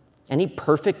 Any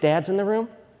perfect dads in the room?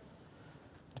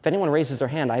 If anyone raises their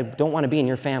hand, I don't want to be in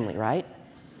your family, right?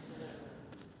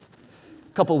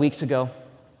 A couple weeks ago,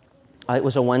 it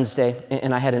was a Wednesday,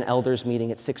 and I had an elders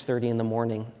meeting at 6:30 in the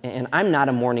morning. And I'm not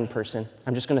a morning person.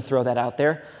 I'm just going to throw that out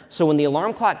there. So when the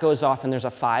alarm clock goes off and there's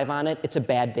a 5 on it, it's a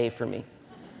bad day for me.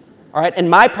 All right, and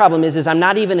my problem is I'm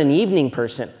not even an evening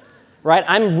person, right?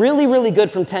 I'm really, really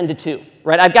good from 10 to 2,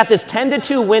 right? I've got this 10 to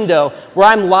 2 window where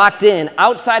I'm locked in.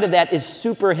 Outside of that is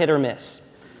super hit or miss.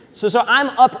 So I'm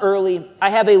up early. I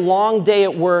have a long day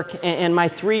at work, and my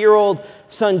 3-year-old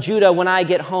son, Judah, when I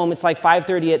get home, it's like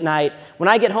 5:30 at night. When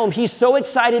I get home, he's so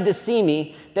excited to see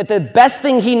me that the best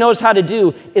thing he knows how to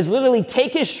do is literally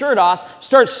take his shirt off,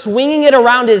 start swinging it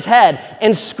around his head,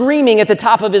 and screaming at the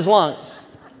top of his lungs.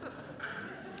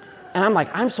 And I'm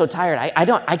like, I'm so tired.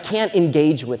 I can't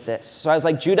engage with this. So I was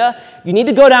like, Judah, you need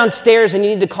to go downstairs and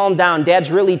you need to calm down.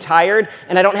 Dad's really tired,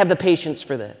 and I don't have the patience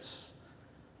for this.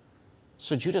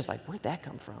 So Judah's like, where'd that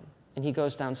come from? And he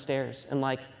goes downstairs, and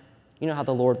like, you know how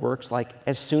the Lord works? Like,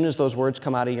 as soon as those words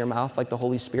come out of your mouth, like the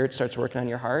Holy Spirit starts working on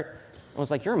your heart. I was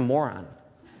like, you're a moron.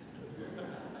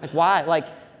 Like, why? Like,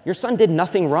 your son did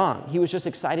nothing wrong. He was just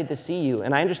excited to see you.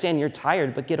 And I understand you're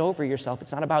tired, but get over yourself.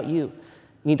 It's not about you.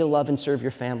 You need to love and serve your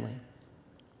family.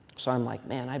 So I'm like,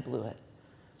 man, I blew it.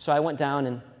 So I went down,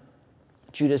 and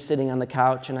Judah's sitting on the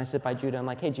couch, and I sit by Judah. I'm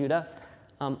like, hey, Judah,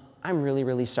 I'm really,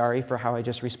 really sorry for how I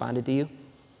just responded to you.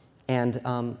 And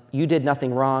you did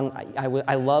nothing wrong.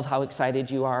 I love how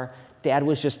excited you are. Dad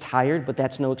was just tired, but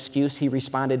that's no excuse. He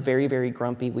responded very, very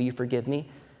grumpy. Will you forgive me?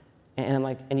 And I'm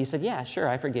like, and he said, yeah, sure,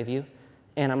 I forgive you.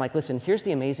 And I'm like, listen, here's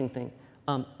the amazing thing.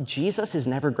 Jesus is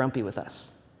never grumpy with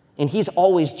us. And he's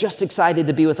always just excited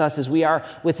to be with us as we are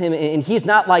with him. And he's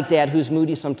not like Dad, who's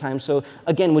moody sometimes. So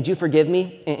again, would you forgive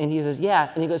me? And he says,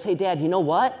 yeah. And he goes, hey, Dad, you know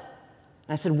what?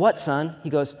 And I said, what, son? He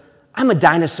goes, I'm a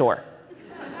dinosaur.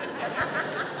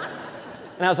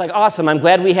 And I was like, awesome. I'm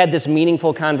glad we had this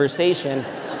meaningful conversation.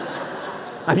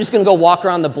 I'm just going to go walk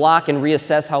around the block and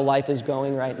reassess how life is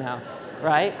going right now,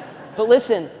 right? But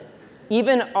listen,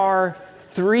 even our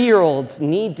 3-year-olds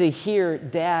need to hear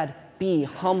Dad be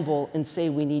humble and say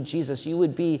we need Jesus. You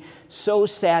would be so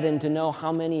saddened to know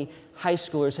how many high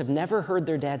schoolers have never heard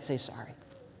their dad say sorry.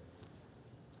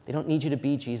 They don't need you to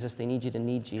be Jesus. They need you to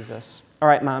need Jesus. All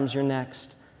right, moms, you're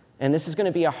next. And this is going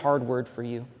to be a hard word for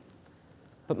you.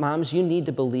 But moms, you need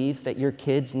to believe that your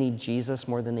kids need Jesus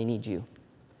more than they need you.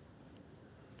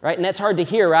 Right? And that's hard to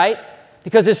hear, right?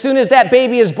 Because as soon as that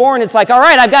baby is born, it's like, all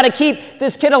right, I've got to keep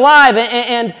this kid alive,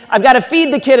 and I've got to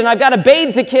feed the kid, and I've got to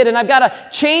bathe the kid, and I've got to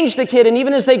change the kid. And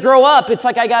even as they grow up, it's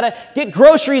like I got to get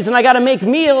groceries, and I got to make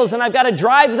meals, and I've got to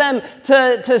drive them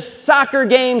to soccer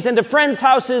games and to friends'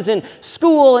 houses and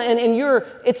school. And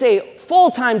it's a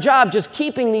full-time job just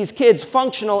keeping these kids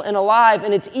functional and alive.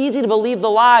 And it's easy to believe the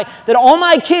lie that all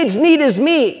my kids need is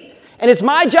me. And it's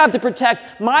my job to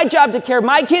protect, my job to care.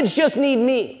 My kids just need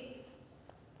me.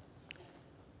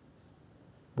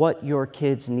 What your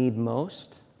kids need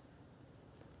most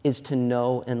is to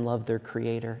know and love their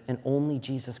Creator, and only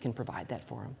Jesus can provide that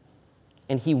for them.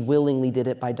 And He willingly did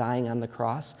it by dying on the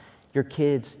cross. Your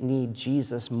kids need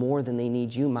Jesus more than they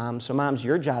need you, moms. So moms,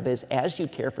 your job is, as you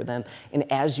care for them and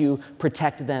as you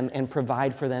protect them and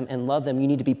provide for them and love them, you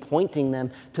need to be pointing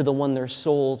them to the one their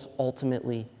souls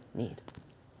ultimately need.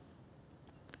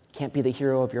 Can't be the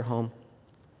hero of your home.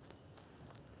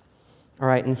 All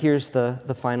right, and here's the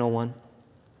final one.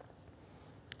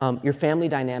 Your family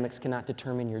dynamics cannot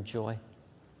determine your joy.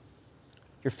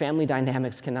 Your family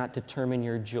dynamics cannot determine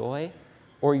your joy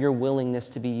or your willingness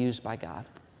to be used by God.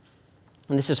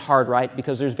 And this is hard, right?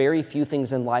 Because there's very few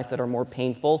things in life that are more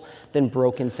painful than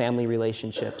broken family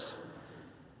relationships.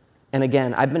 And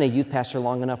again, I've been a youth pastor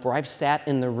long enough where I've sat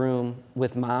in the room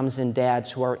with moms and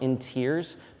dads who are in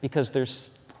tears because their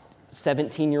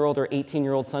 17-year-old or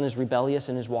 18-year-old son is rebellious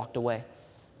and has walked away.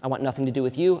 I want nothing to do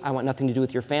with you. I want nothing to do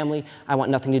with your family. I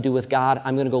want nothing to do with God.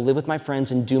 I'm going to go live with my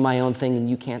friends and do my own thing, and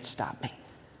you can't stop me.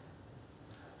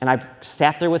 And I've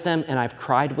sat there with them, and I've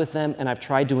cried with them, and I've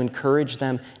tried to encourage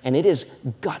them, and it is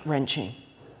gut-wrenching.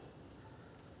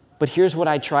 But here's what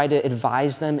I try to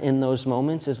advise them in those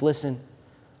moments is, listen,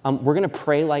 we're going to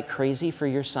pray like crazy for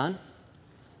your son,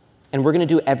 and we're going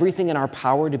to do everything in our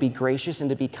power to be gracious and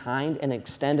to be kind and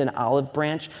extend an olive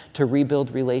branch to rebuild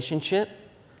relationship.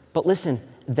 But listen,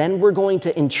 then we're going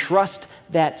to entrust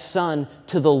that son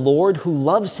to the Lord who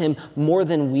loves him more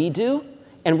than we do.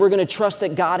 And we're going to trust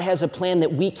that God has a plan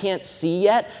that we can't see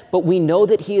yet, but we know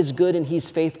that he is good and he's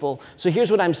faithful. So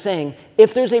here's what I'm saying.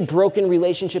 If there's a broken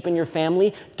relationship in your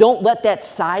family, don't let that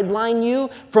sideline you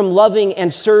from loving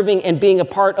and serving and being a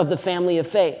part of the family of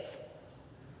faith.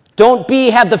 Don't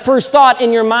have the first thought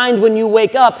in your mind when you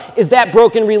wake up is that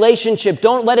broken relationship.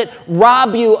 Don't let it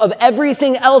rob you of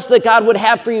everything else that God would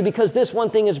have for you because this one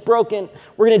thing is broken.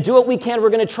 We're going to do what we can. We're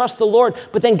going to trust the Lord.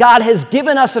 But then God has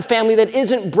given us a family that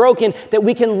isn't broken, that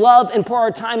we can love and pour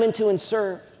our time into and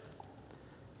serve.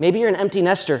 Maybe you're an empty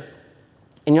nester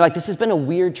and you're like, this has been a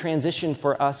weird transition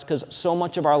for us because so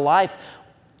much of our life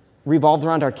revolved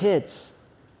around our kids.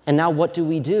 And now what do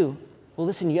we do? Well,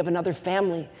 listen, you have another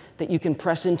family that you can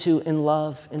press into and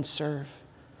love and serve.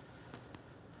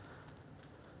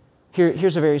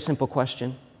 Here's a very simple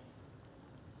question.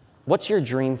 What's your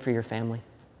dream for your family?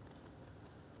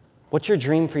 What's your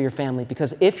dream for your family?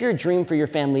 Because if your dream for your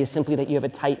family is simply that you have a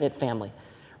tight-knit family,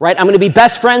 right? I'm going to be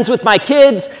best friends with my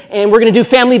kids, and we're going to do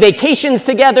family vacations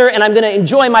together, and I'm going to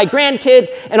enjoy my grandkids,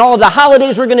 and all of the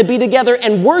holidays we're going to be together,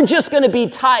 and we're just going to be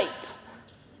tight.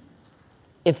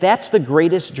 If that's the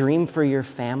greatest dream for your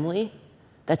family,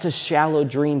 that's a shallow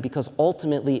dream because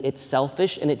ultimately it's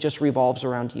selfish and it just revolves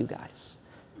around you guys.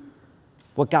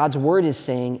 What God's word is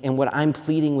saying and what I'm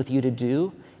pleading with you to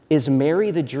do is marry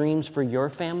the dreams for your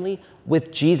family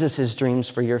with Jesus' dreams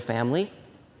for your family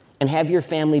and have your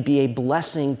family be a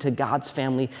blessing to God's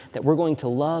family that we're going to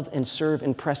love and serve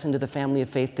and press into the family of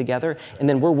faith together. And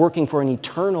then we're working for an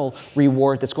eternal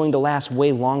reward that's going to last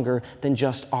way longer than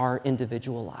just our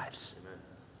individual lives.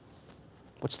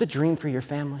 What's the dream for your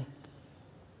family?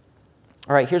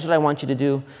 All right, here's what I want you to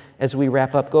do as we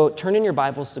wrap up. Go turn in your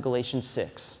Bibles to Galatians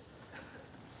 6.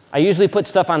 I usually put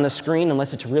stuff on the screen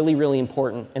unless it's really, really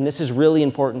important. And this is really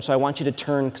important, so I want you to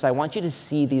turn because I want you to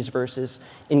see these verses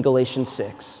in Galatians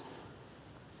 6.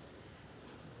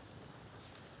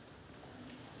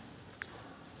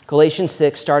 Galatians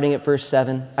 6, starting at verse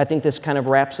 7. I think this kind of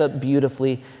wraps up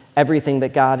beautifully everything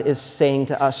that God is saying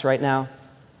to us right now.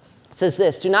 It says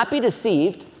this, do not be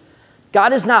deceived.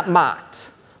 God is not mocked.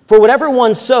 For whatever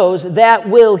one sows, that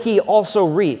will he also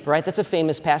reap, right? That's a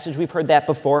famous passage. We've heard that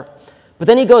before. But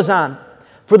then he goes on.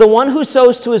 For the one who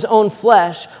sows to his own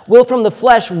flesh will from the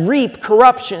flesh reap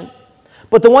corruption.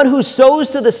 But the one who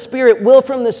sows to the Spirit will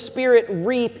from the Spirit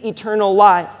reap eternal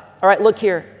life. All right, look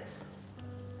here.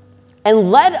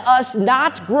 And let us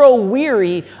not grow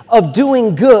weary of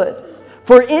doing good.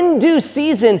 For in due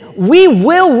season we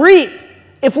will reap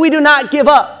if we do not give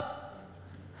up.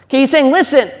 Okay, he's saying,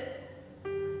 listen,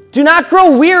 do not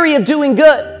grow weary of doing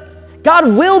good.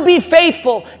 God will be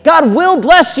faithful. God will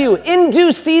bless you. In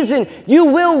due season, you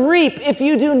will reap if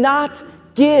you do not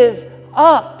give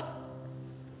up.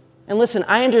 And listen,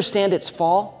 I understand it's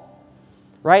fall,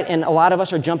 right? And a lot of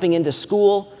us are jumping into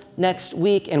school next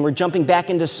week, and we're jumping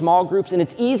back into small groups, and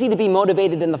it's easy to be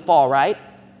motivated in the fall, right?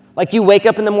 Like you wake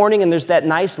up in the morning, and there's that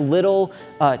nice little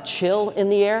chill in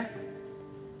the air.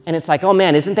 And it's like, oh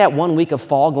man, isn't that 1 week of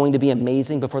fall going to be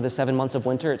amazing before the 7 months of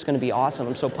winter? It's going to be awesome.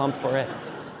 I'm so pumped for it.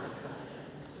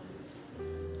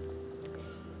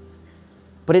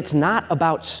 But it's not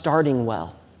about starting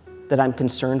well that I'm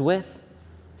concerned with.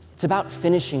 It's about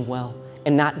finishing well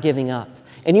and not giving up.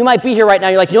 And you might be here right now,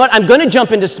 you're like, you know what, I'm going to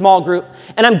jump into small group,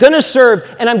 and I'm going to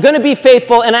serve, and I'm going to be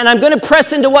faithful, and I'm going to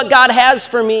press into what God has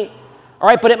for me. All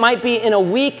right, but it might be in a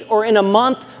week or in a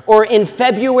month or in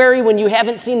February when you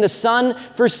haven't seen the sun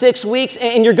for 6 weeks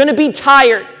and you're going to be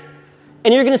tired.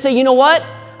 And you're going to say, you know what?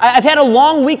 I've had a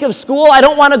long week of school. I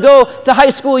don't want to go to high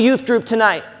school youth group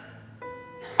tonight.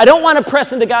 I don't want to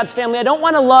press into God's family. I don't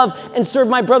want to love and serve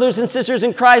my brothers and sisters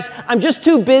in Christ. I'm just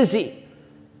too busy.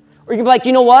 Or you can be like,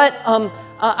 you know what?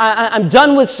 I'm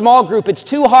done with small group. It's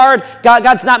too hard.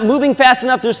 God's not moving fast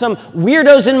enough. There's some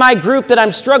weirdos in my group that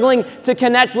I'm struggling to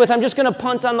connect with. I'm just going to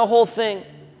punt on the whole thing.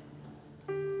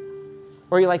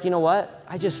 Or you're like, you know what?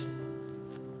 I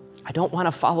don't want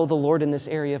to follow the Lord in this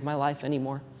area of my life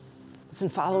anymore. Listen,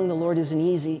 following the Lord isn't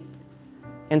easy.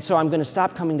 And so I'm going to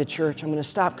stop coming to church. I'm going to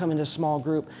stop coming to small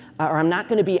group. Or I'm not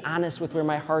going to be honest with where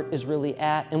my heart is really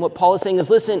at. And what Paul is saying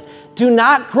is, listen, do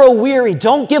not grow weary.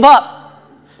 Don't give up.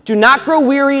 Do not grow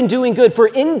weary in doing good, for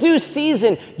in due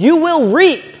season you will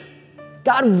reap.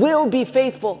 God will be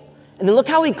faithful. And then look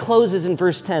how he closes in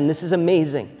verse 10. This is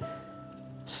amazing.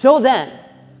 So then,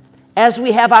 As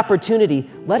we have opportunity,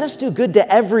 let us do good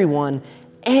to everyone,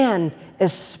 and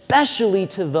especially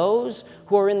to those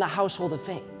who are in the household of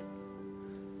faith.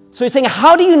 So he's saying,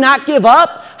 how do you not give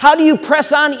up? How do you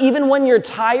press on even when you're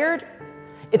tired?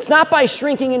 It's not by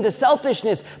shrinking into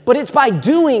selfishness, but it's by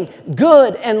doing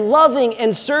good and loving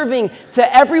and serving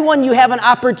to everyone you have an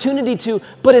opportunity to,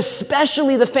 but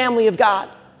especially the family of God.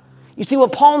 You see,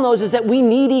 what Paul knows is that we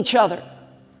need each other.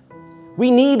 We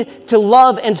need to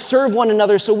love and serve one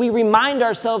another, so we remind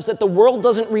ourselves that the world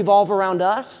doesn't revolve around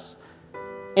us,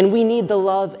 and we need the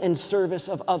love and service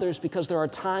of others because there are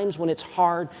times when it's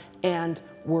hard and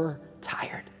we're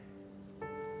tired.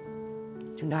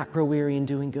 Do not grow weary in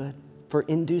doing good, for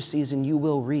in due season you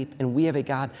will reap, and we have a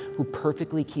God who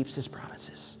perfectly keeps his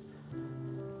promises.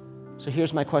 So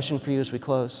here's my question for you as we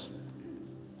close.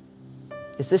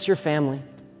 Is this your family?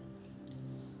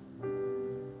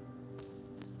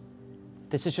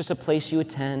 This is just a place you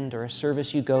attend or a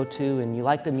service you go to and you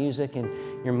like the music and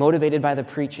you're motivated by the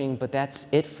preaching, but that's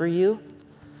it for you?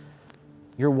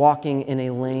 You're walking in a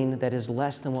lane that is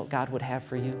less than what God would have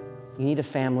for you. You need a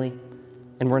family,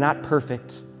 and we're not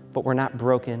perfect, but we're not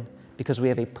broken because we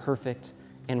have a perfect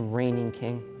and reigning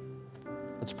King.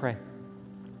 Let's pray.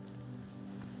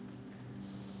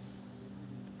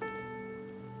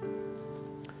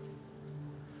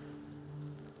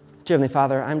 Dear Heavenly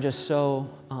Father, I'm just so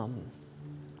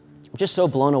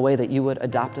blown away that you would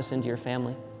adopt us into your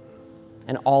family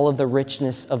and all of the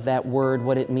richness of that word,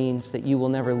 what it means, that you will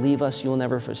never leave us, you will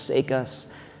never forsake us,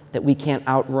 that we can't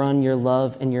outrun your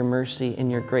love and your mercy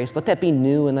and your grace. Let that be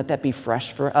new and let that be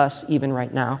fresh for us even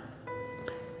right now.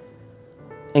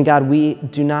 And God, we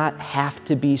do not have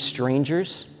to be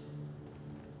strangers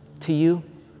to you.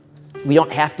 We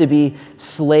don't have to be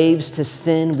slaves to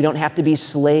sin. We don't have to be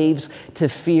slaves to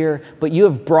fear. But you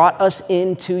have brought us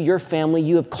into your family.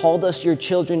 You have called us your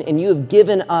children, and you have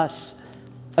given us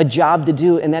a job to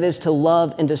do, and that is to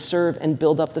love and to serve and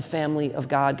build up the family of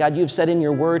God. God, you have said in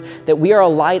your word that we are a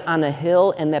light on a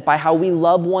hill, and that by how we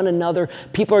love one another,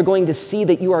 people are going to see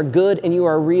that you are good and you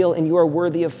are real and you are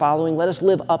worthy of following. Let us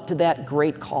live up to that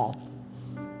great call.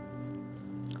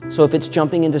 So if it's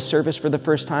jumping into service for the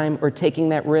first time or taking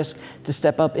that risk to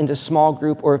step up into small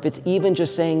group, or if it's even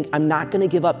just saying, I'm not going to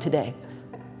give up today.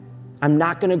 I'm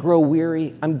not going to grow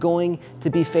weary. I'm going to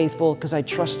be faithful because I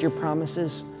trust your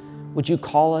promises. Would you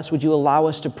call us? Would you allow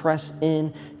us to press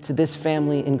in to this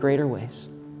family in greater ways?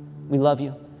 We love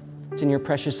you. It's in your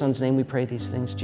precious Son's name we pray these things.